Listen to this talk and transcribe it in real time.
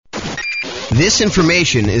This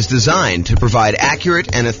information is designed to provide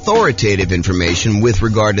accurate and authoritative information with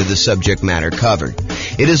regard to the subject matter covered.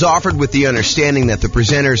 It is offered with the understanding that the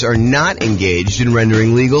presenters are not engaged in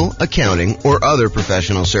rendering legal, accounting, or other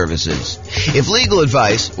professional services. If legal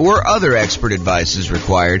advice or other expert advice is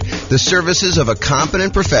required, the services of a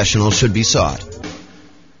competent professional should be sought.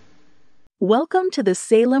 Welcome to the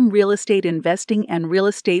Salem Real Estate Investing and Real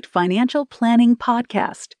Estate Financial Planning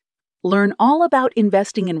Podcast. Learn all about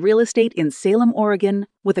investing in real estate in Salem, Oregon,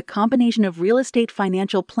 with a combination of real estate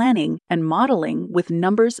financial planning and modeling with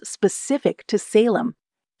numbers specific to Salem,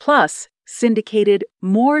 plus syndicated,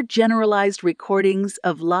 more generalized recordings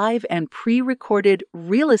of live and pre-recorded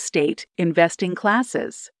real estate investing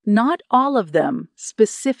classes, not all of them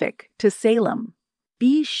specific to Salem.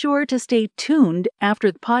 Be sure to stay tuned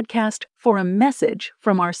after the podcast for a message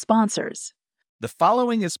from our sponsors. The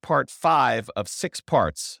following is part 5 of 6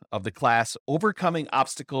 parts of the class Overcoming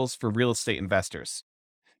Obstacles for Real Estate Investors.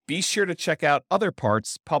 Be sure to check out other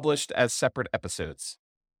parts published as separate episodes.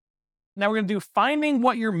 Now we're going to do finding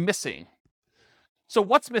what you're missing. So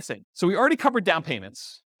what's missing? So we already covered down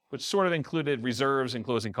payments, which sort of included reserves and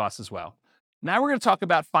closing costs as well. Now we're going to talk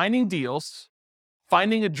about finding deals,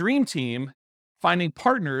 finding a dream team, finding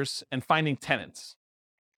partners, and finding tenants.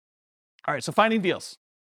 All right, so finding deals.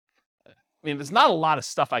 I mean, there's not a lot of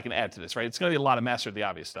stuff I can add to this, right? It's going to be a lot of master of the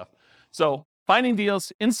obvious stuff. So finding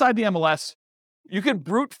deals inside the MLS, you can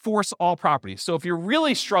brute force all properties. So if you're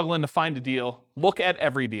really struggling to find a deal, look at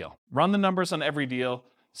every deal. Run the numbers on every deal.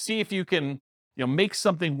 See if you can, make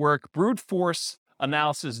something work. Brute force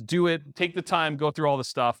analysis, do it. Take the time, go through all the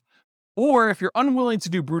stuff. Or if you're unwilling to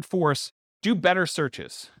do brute force, do better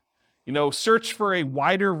searches. Search for a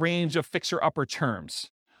wider range of fixer-upper terms.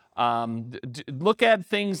 Look at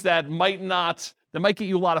things that might get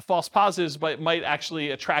you a lot of false positives, but might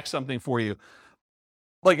actually attract something for you.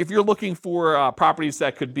 Like if you're looking for properties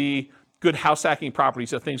that could be good house hacking properties,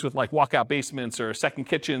 so things with like walkout basements or second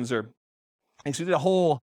kitchens or things. We did a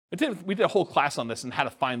whole class on this and how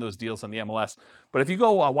to find those deals on the MLS. But if you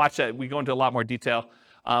go watch that, we go into a lot more detail.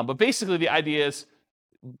 But basically the idea is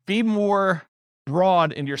be more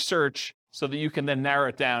broad in your search so that you can then narrow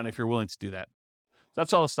it down if you're willing to do that.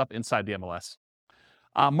 That's all the stuff inside the MLS.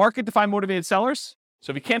 Market to find motivated sellers.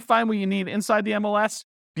 So if you can't find what you need inside the MLS,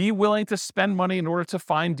 be willing to spend money in order to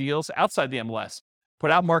find deals outside the MLS. Put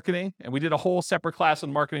out marketing, and we did a whole separate class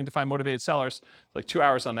on marketing to find motivated sellers, like 2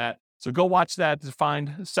 hours on that. So go watch that to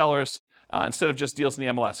find sellers instead of just deals in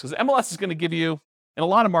the MLS. Because the MLS is going to give you, in a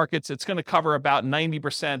lot of markets, it's going to cover about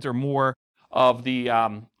 90% or more of the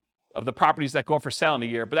properties that go up for sale in a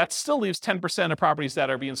year. But that still leaves 10% of properties that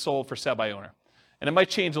are being sold for sale by owner. And it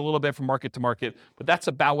might change a little bit from market to market, but that's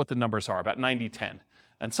about what the numbers are, about 90-10.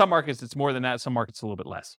 And some markets, it's more than that. Some markets, a little bit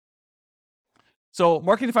less. So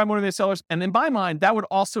marketing to find motivated sellers. And in my mind, that would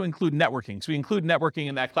also include networking. So we include networking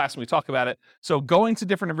in that class when we talk about it. So going to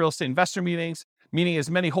different real estate investor meetings, meeting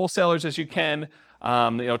as many wholesalers as you can,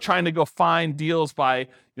 trying to go find deals by,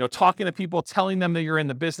 talking to people, telling them that you're in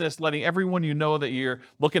the business, letting everyone that you're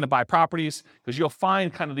looking to buy properties, because you'll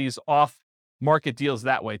find kind of these off-market deals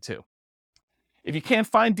that way too. If you can't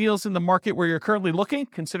find deals in the market where you're currently looking,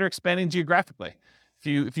 consider expanding geographically.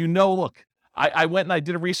 Look, I went and I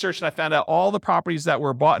did a research and I found out all the properties that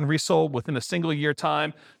were bought and resold within a single year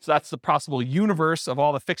time. So that's the possible universe of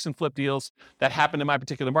all the fix and flip deals that happened in my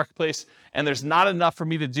particular marketplace. And there's not enough for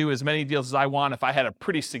me to do as many deals as I want if I had a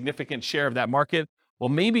pretty significant share of that market. Well,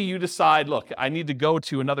 maybe you decide, look, I need to go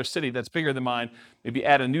to another city that's bigger than mine, maybe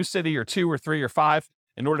add a new city or 2 or 3 or 5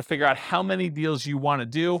 in order to figure out how many deals you want to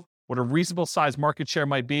do, what a reasonable size market share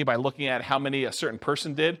might be by looking at how many a certain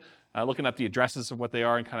person did, looking up the addresses of what they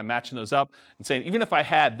are and kind of matching those up and saying, even if I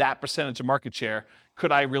had that percentage of market share,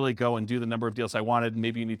 could I really go and do the number of deals I wanted?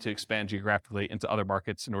 Maybe you need to expand geographically into other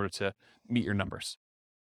markets in order to meet your numbers.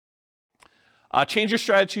 Change your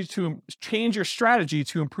strategy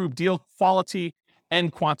to improve deal quality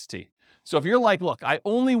and quantity. So if you're like, look, I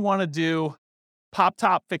only want to do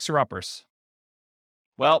pop-top fixer-uppers,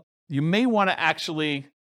 well, you may want to actually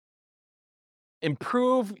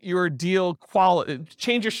improve your deal quality,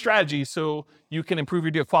 change your strategy so you can improve your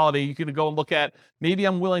deal quality. You can go and look at, maybe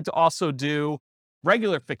I'm willing to also do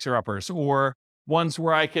regular fixer-uppers or ones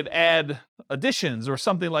where I could add additions or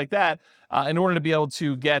something like that in order to be able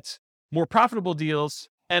to get more profitable deals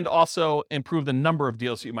and also improve the number of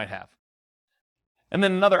deals that you might have. And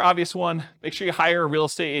then another obvious one, make sure you hire a real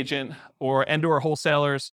estate agent or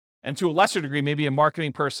wholesalers, and to a lesser degree, maybe a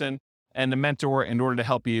marketing person and a mentor in order to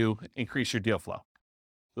help you increase your deal flow.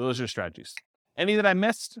 So those are strategies. Any that I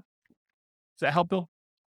missed? Does that help, Bill?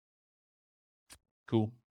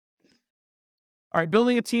 Cool. All right,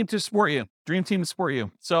 building a team to support you, dream team to support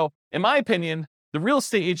you. So in my opinion, the real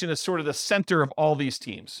estate agent is sort of the center of all these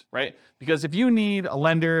teams, right? Because if you need a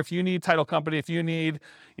lender, if you need title company, if you need,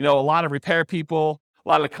 a lot of repair people, a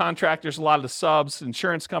lot of the contractors, a lot of the subs,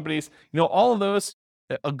 insurance companies, all of those,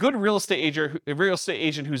 a good real estate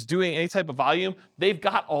agent who's doing any type of volume, they've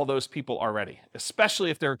got all those people already, especially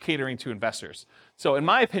if they're catering to investors. So in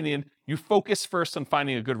my opinion, you focus first on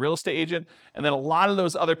finding a good real estate agent, and then a lot of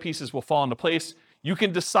those other pieces will fall into place. You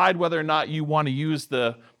can decide whether or not you want to use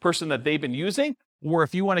the person that they've been using, or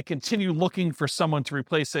if you want to continue looking for someone to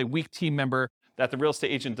replace a weak team member that the real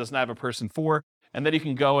estate agent doesn't have a person for. And then you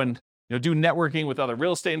can go and do networking with other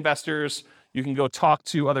real estate investors. You can go talk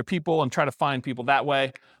to other people and try to find people that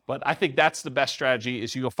way. But I think that's the best strategy,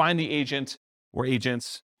 is you go find the agent or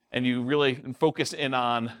agents and you really focus in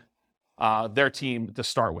on their team to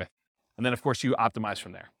start with. And then, of course, you optimize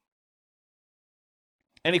from there.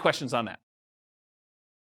 Any questions on that?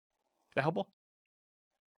 Is that helpful?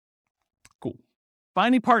 Cool.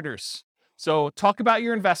 Finding partners. So talk about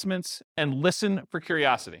your investments and listen for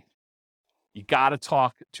curiosity. You got to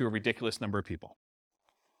talk to a ridiculous number of people.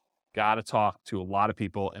 Got to talk to a lot of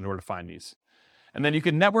people in order to find these. And then you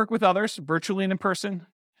can network with others, virtually and in person.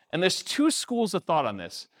 And there's two schools of thought on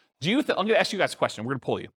this. I'm going to ask you guys a question. We're going to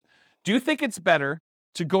poll you. Do you think it's better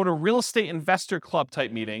to go to real estate investor club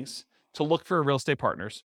type meetings to look for real estate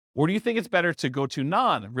partners? Or do you think it's better to go to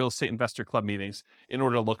non-real estate investor club meetings in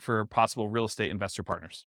order to look for possible real estate investor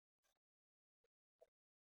partners?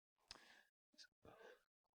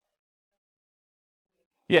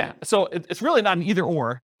 Yeah, so it's really not an either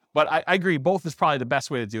or, but I agree both is probably the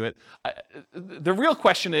best way to do it. The real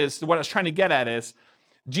question is, what I was trying to get at is,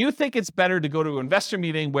 do you think it's better to go to an investor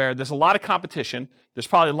meeting where there's a lot of competition, there's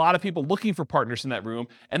probably a lot of people looking for partners in that room,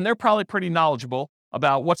 and they're probably pretty knowledgeable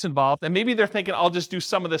about what's involved, and maybe they're thinking, I'll just do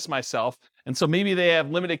some of this myself, and so maybe they have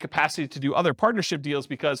limited capacity to do other partnership deals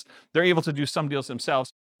because they're able to do some deals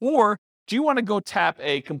themselves? Or do you want to go tap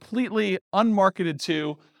a completely unmarketed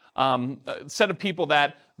to set of people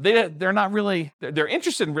that they're not really, they're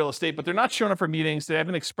interested in real estate, but they're not showing up for meetings. They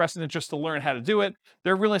haven't expressed an interest to learn how to do it.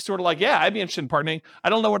 They're really sort of like, yeah, I'd be interested in partnering. I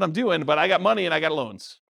don't know what I'm doing, but I got money and I got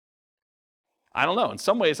loans. I don't know. In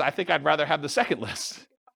some ways, I think I'd rather have the second list.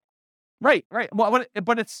 Right. Well,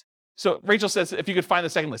 but it's, so Rachel says, if you could find the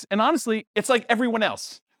second list. And honestly, it's like everyone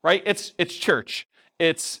else, right? It's church.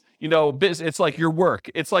 It's, business. It's like your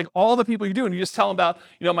work. It's like all the people you're doing. You just tell them about,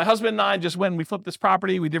 my husband and I just went and we flipped this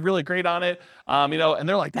property. We did really great on it. And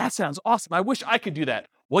they're like, that sounds awesome. I wish I could do that.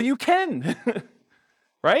 Well, you can,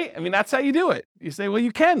 right? I mean, that's how you do it. You say, well,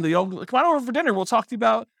 you can, come on over for dinner. We'll talk to you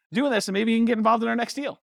about doing this and maybe you can get involved in our next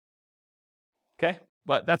deal. Okay.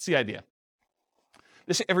 But that's the idea.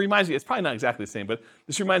 It reminds me, it's probably not exactly the same, but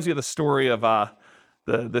this reminds me of the story of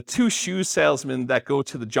the two shoe salesmen that go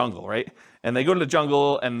to the jungle, right? And they go to the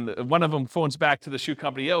jungle and one of them phones back to the shoe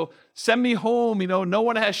company, yo, send me home, no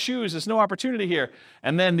one has shoes, there's no opportunity here.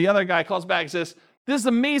 And then the other guy calls back and says, this is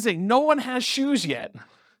amazing, no one has shoes yet,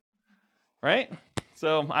 right?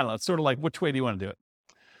 So I don't know, it's sort of like, which way do you want to do it?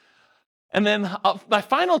 And then my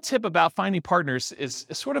final tip about finding partners is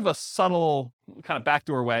sort of a subtle kind of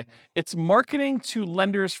backdoor way. It's marketing to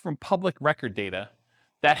lenders from public record data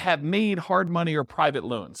that have made hard money or private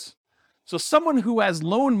loans. So someone who has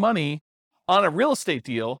loaned money on a real estate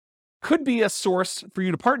deal could be a source for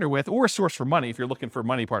you to partner with, or a source for money if you're looking for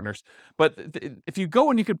money partners. But if you go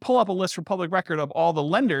and you could pull up a list from public record of all the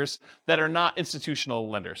lenders that are not institutional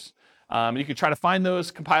lenders. You could try to find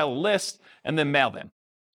those, compile a list, and then mail them.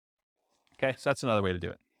 Okay, so that's another way to do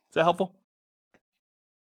it. Is that helpful?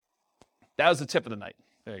 That was the tip of the night.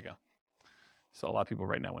 There you go. So a lot of people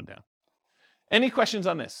writing that one down. Any questions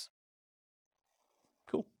on this?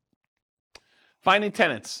 Cool. Finding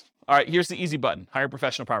tenants. All right, here's the easy button. Hire a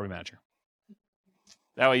professional property manager.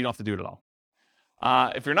 That way you don't have to do it at all.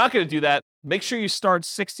 If you're not going to do that, make sure you start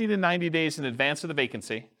 60 to 90 days in advance of the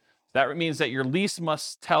vacancy. That means that your lease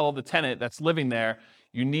must tell the tenant that's living there,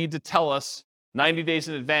 you need to tell us 90 days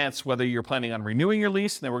in advance whether you're planning on renewing your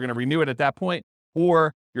lease, and then we're going to renew it at that point,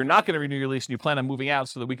 or you're not going to renew your lease and you plan on moving out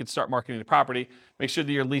so that we can start marketing the property. Make sure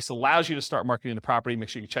that your lease allows you to start marketing the property. Make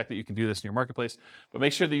sure you check that you can do this in your marketplace, but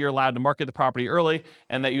make sure that you're allowed to market the property early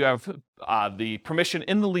and that you have the permission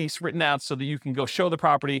in the lease written out so that you can go show the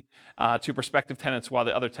property to prospective tenants while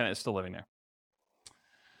the other tenant is still living there.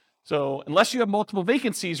 So unless you have multiple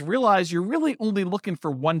vacancies, realize you're really only looking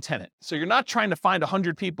for one tenant. So you're not trying to find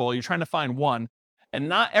 100 people, you're trying to find one. And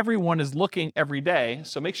not everyone is looking every day.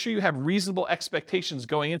 So make sure you have reasonable expectations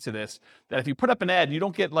going into this, that if you put up an ad and you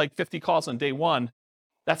don't get like 50 calls on day one,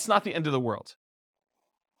 that's not the end of the world.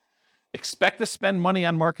 Expect to spend money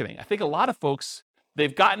on marketing. I think a lot of folks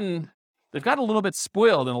they've gotten a little bit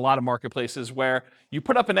spoiled in a lot of marketplaces where you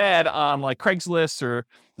put up an ad on like Craigslist or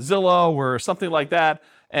Zillow or something like that,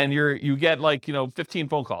 and you get 15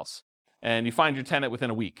 phone calls, and you find your tenant within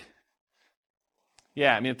a week.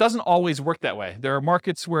 Yeah, it doesn't always work that way. There are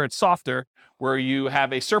markets where it's softer, where you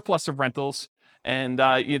have a surplus of rentals, and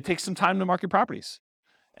it takes some time to market properties.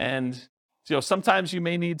 And sometimes you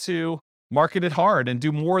may need to market it hard and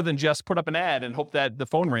do more than just put up an ad and hope that the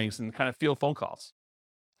phone rings and kind of field phone calls.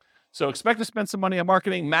 So expect to spend some money on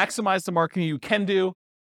marketing, maximize the marketing you can do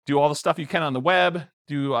all the stuff you can on the web,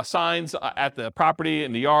 do signs at the property,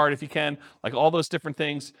 in the yard if you can, like all those different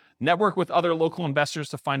things. Network with other local investors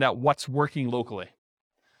to find out what's working locally.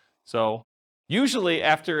 So usually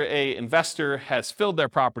after an investor has filled their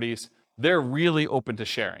properties, they're really open to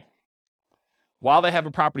sharing. While they have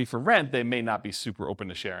a property for rent, they may not be super open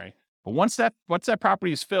to sharing. But once that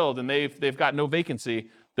property is filled and they've got no vacancy,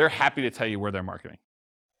 they're happy to tell you where they're marketing.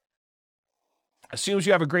 Assumes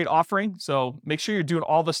you have a great offering, so make sure you're doing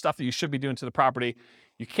all the stuff that you should be doing to the property.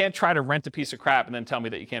 You can't try to rent a piece of crap and then tell me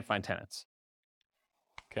that you can't find tenants.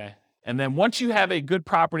 Okay? And then once you have a good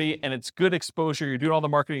property and it's good exposure, you're doing all the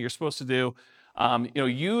marketing you're supposed to do,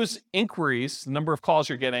 use inquiries, the number of calls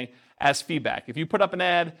you're getting, as feedback. If you put up an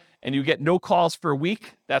ad and you get no calls for a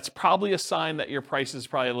week, that's probably a sign that your price is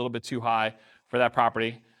probably a little bit too high for that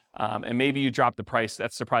property. And maybe you drop the price.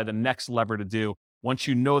 That's probably the next lever to do. Once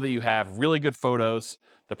you know that you have really good photos,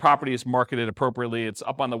 the property is marketed appropriately, it's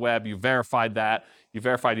up on the web, you verified that, you've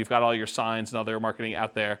got all your signs and other marketing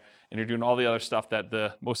out there, and you're doing all the other stuff that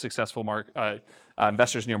the most successful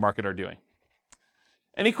investors in your market are doing.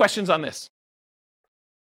 Any questions on this?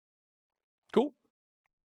 Cool.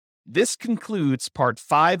 This concludes part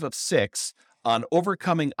 5 of 6 on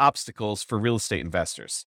overcoming obstacles for real estate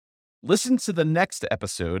investors. Listen to the next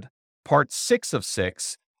episode, part 6 of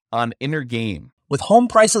 6, on inner game. With home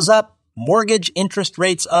prices up, mortgage interest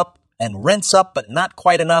rates up, and rents up but not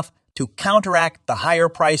quite enough to counteract the higher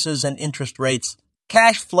prices and interest rates,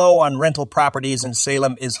 cash flow on rental properties in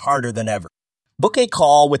Salem is harder than ever. Book a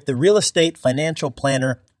call with the Real Estate Financial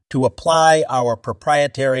Planner to apply our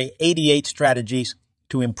proprietary 88 strategies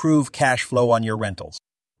to improve cash flow on your rentals.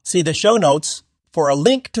 See the show notes for a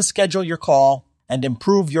link to schedule your call and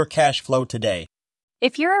improve your cash flow today.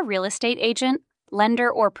 If you're a real estate agent,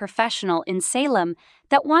 lender, or professional in Salem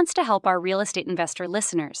that wants to help our real estate investor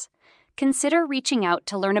listeners, consider reaching out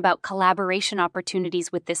to learn about collaboration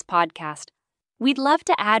opportunities with this podcast. We'd love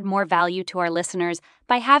to add more value to our listeners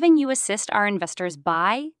by having you assist our investors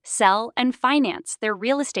buy, sell, and finance their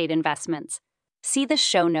real estate investments. See the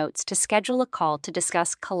show notes to schedule a call to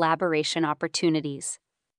discuss collaboration opportunities.